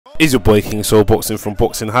Is your boy King Soul Boxing from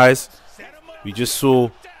Boxing Highs. We just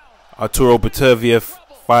saw Artur Beterbiev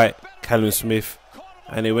fight Callum Smith,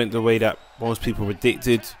 and it went the way that most people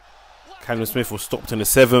predicted. Callum Smith was stopped in the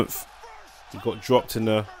 7th. He got dropped in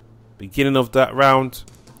the beginning of that round.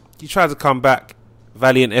 He tried to come back,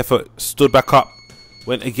 valiant effort, stood back up,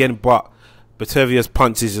 went again, but Beterbiev's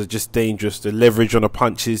punches are just dangerous. The leverage on the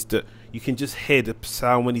punches, that you can just hear the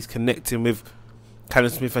sound when he's connecting with Callum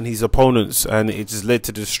Smith and his opponents, and it just led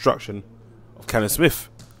to the destruction of Callum Smith.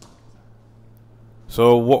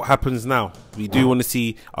 So what happens now? We do want to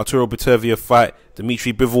see Artur Beterbiev fight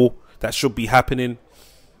Dimitri Bivol. That should be happening.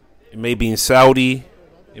 It may be in Saudi,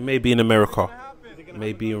 it may be in America, it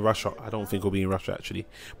may be in Russia. I don't think it'll be in Russia actually,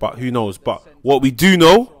 but who knows. But what we do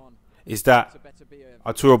know is that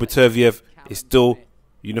Artur Beterbiev is still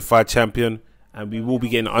unified champion, and we will be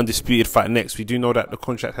getting an undisputed fight next. We do know that the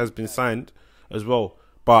contract has been signed as well,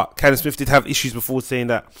 but Callum Smith did have issues before, saying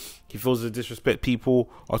that he feels the disrespect people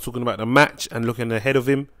are talking about the match and looking ahead of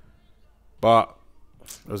him. But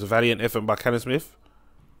it was a valiant effort by Callum Smith,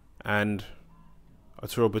 and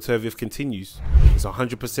Artur Beterbiev continues. It's a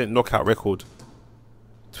 100% knockout record,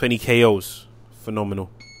 20 KOs. Phenomenal.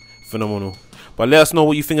 But let us know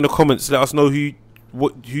what you think in the comments. Let us know who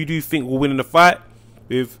do you think will win in the fight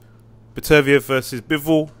with Beterbiev versus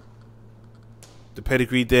Bivol. The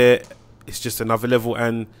pedigree there is just another level,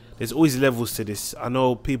 and there's always levels to this. I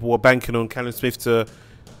know people were banking on Callum Smith to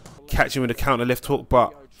catch him with a counter left hook,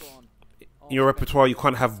 but in your repertoire you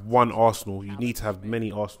can't have one arsenal. You need to have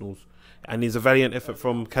many arsenals, and it's a valiant effort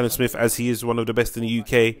from Callum Smith, as he is one of the best in the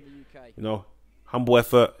UK. You know, humble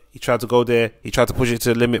effort. He tried to go there, he tried to push it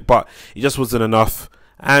to the limit, but it just wasn't enough,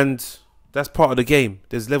 and that's part of the game.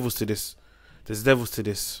 There's levels to this.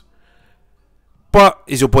 But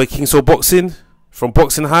is your boy King Soul Boxing from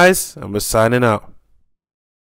Boxing Highs, and we're signing out.